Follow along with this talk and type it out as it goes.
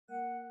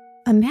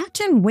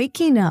Imagine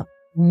waking up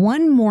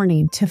one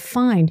morning to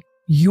find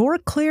your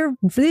clear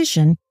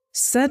vision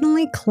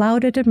suddenly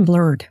clouded and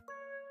blurred.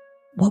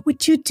 What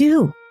would you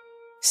do?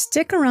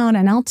 Stick around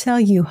and I'll tell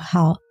you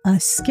how a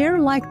scare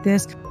like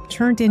this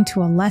turned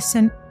into a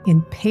lesson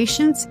in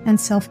patience and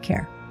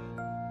self-care.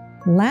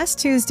 Last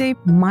Tuesday,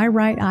 my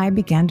right eye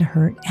began to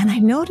hurt and I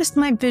noticed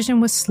my vision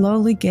was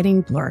slowly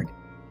getting blurred.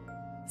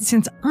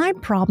 Since eye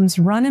problems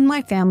run in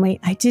my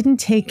family, I didn't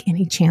take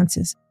any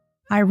chances.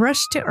 I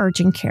rushed to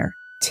urgent care,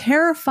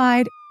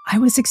 terrified I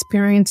was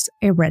experiencing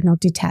a retinal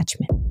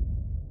detachment.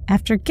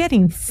 After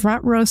getting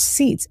front row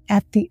seats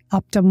at the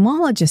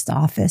ophthalmologist's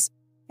office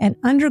and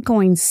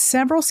undergoing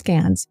several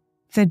scans,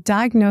 the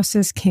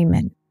diagnosis came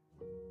in.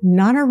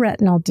 Not a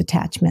retinal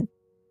detachment,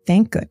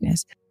 thank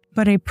goodness,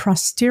 but a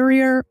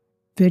posterior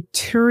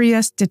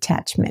vitreous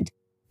detachment,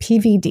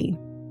 PVD.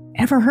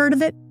 Ever heard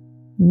of it?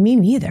 Me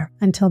neither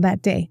until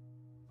that day.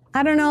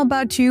 I don't know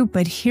about you,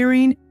 but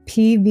hearing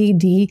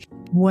PVD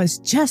was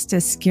just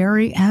as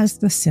scary as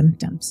the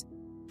symptoms.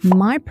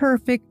 My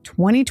perfect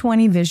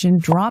 20/20 vision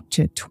dropped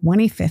to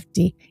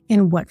 20/50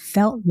 in what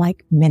felt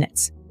like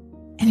minutes.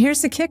 And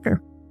here's the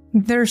kicker.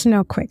 There's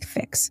no quick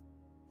fix.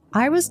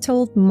 I was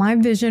told my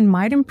vision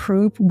might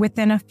improve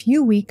within a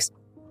few weeks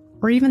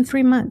or even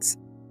 3 months.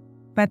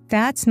 But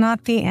that's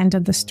not the end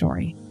of the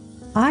story.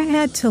 I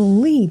had to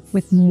leave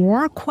with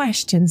more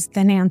questions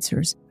than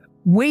answers,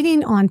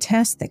 waiting on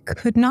tests that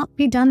could not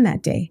be done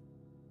that day.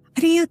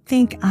 How do you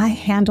think I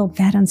handled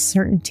that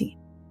uncertainty?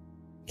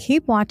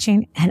 Keep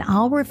watching and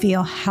I'll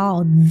reveal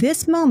how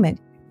this moment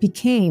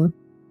became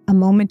a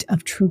moment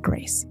of true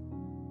grace.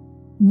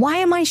 Why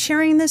am I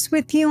sharing this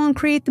with you on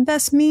Create the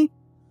Best Me?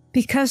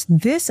 Because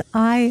this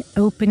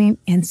eye-opening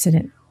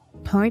incident,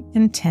 point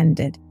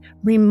intended,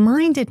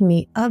 reminded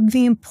me of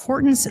the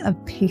importance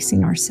of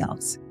pacing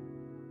ourselves.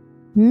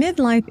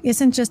 Midlife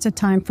isn't just a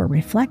time for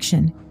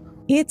reflection.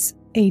 It's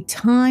a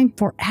time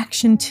for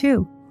action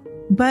too,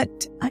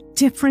 but a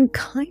different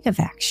kind of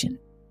action.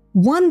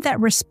 One that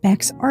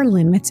respects our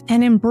limits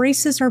and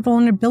embraces our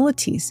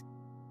vulnerabilities.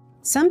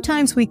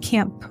 Sometimes we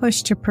can't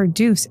push to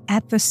produce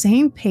at the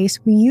same pace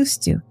we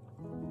used to,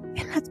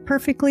 and that's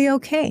perfectly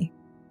okay.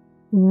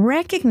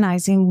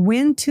 Recognizing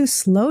when to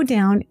slow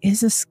down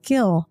is a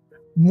skill,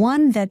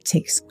 one that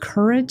takes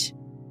courage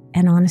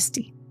and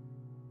honesty.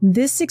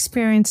 This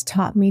experience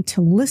taught me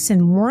to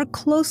listen more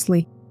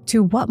closely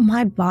to what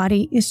my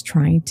body is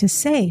trying to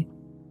say.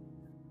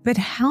 But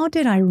how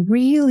did I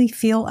really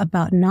feel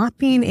about not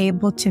being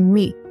able to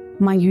meet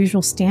my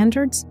usual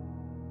standards?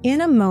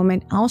 In a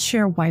moment, I'll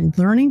share why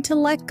learning to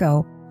let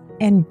go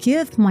and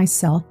give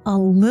myself a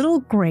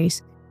little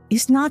grace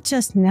is not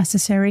just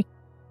necessary,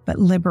 but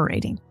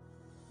liberating.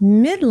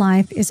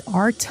 Midlife is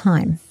our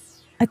time,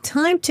 a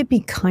time to be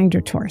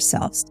kinder to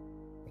ourselves,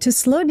 to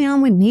slow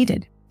down when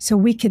needed so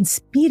we can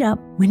speed up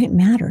when it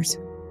matters.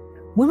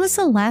 When was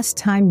the last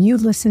time you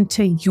listened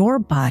to your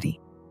body,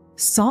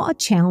 saw a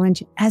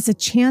challenge as a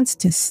chance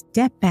to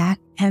step back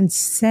and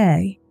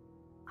say,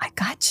 I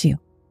got you?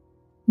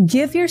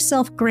 Give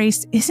yourself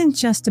grace isn't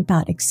just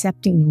about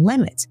accepting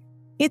limits.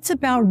 It's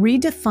about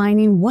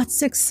redefining what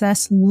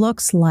success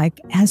looks like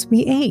as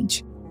we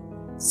age.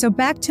 So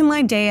back to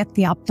my day at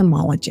the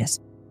ophthalmologist.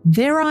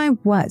 There I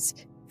was,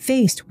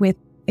 faced with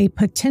a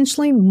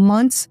potentially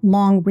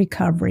months-long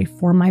recovery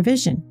for my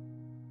vision,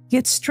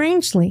 yet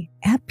strangely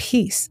at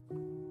peace.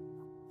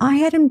 I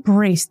had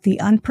embraced the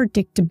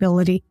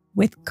unpredictability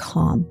with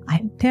calm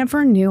I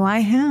never knew I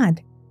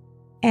had.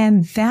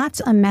 And that's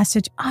a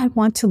message I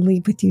want to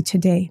leave with you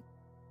today.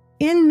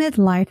 In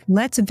midlife,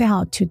 let's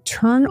vow to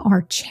turn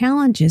our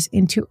challenges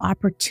into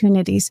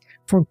opportunities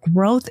for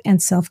growth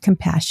and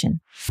self-compassion.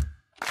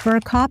 For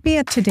a copy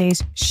of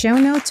today's show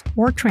notes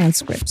or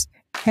transcripts,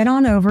 head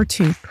on over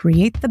to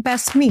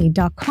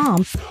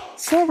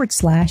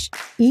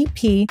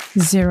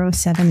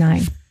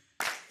createthebestme.com/EP079.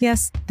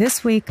 Yes,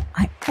 this week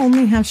I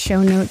only have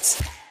show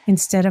notes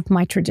instead of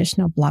my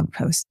traditional blog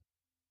post.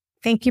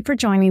 Thank you for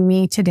joining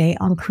me today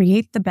on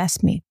Create the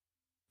Best Me.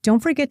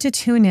 Don't forget to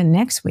tune in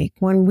next week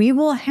when we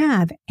will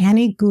have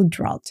Annie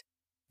Gaudreault,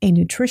 a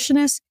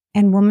nutritionist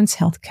and women's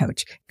health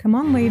coach. Come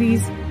on,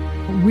 ladies.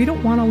 We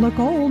don't want to look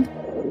old.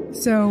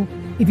 So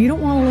if you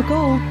don't want to look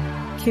old,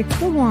 kick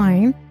the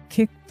wine,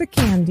 kick the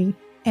candy,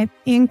 and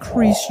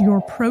increase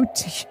your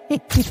protein.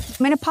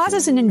 Menopause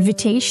is an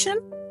invitation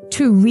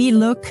to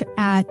relook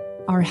at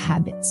our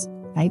habits,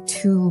 right?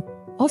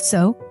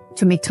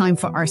 To make time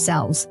for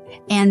ourselves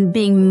and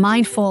being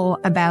mindful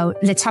about,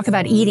 let's talk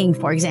about eating,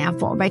 for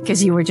example, right?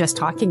 Because you were just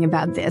talking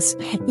about this.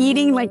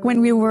 Eating like when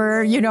we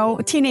were,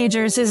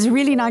 teenagers is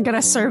really not going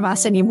to serve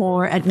us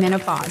anymore at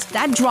menopause.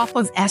 That drop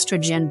of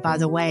estrogen, by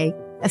the way,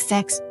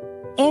 affects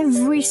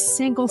every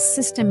single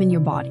system in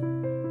your body.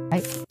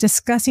 Right?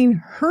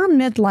 Discussing her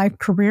midlife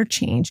career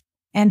change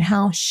and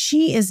how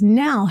she is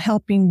now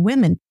helping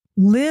women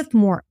live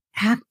more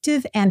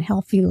active and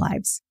healthy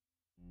lives.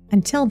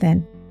 Until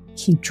then,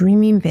 keep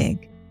dreaming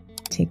big,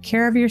 take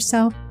care of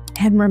yourself,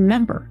 and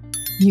remember,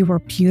 you are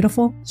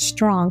beautiful,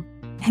 strong,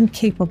 and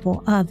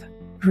capable of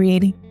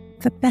creating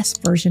the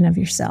best version of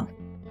yourself.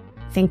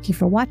 Thank you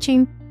for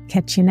watching.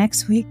 Catch you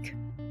next week.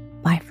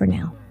 Bye for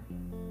now.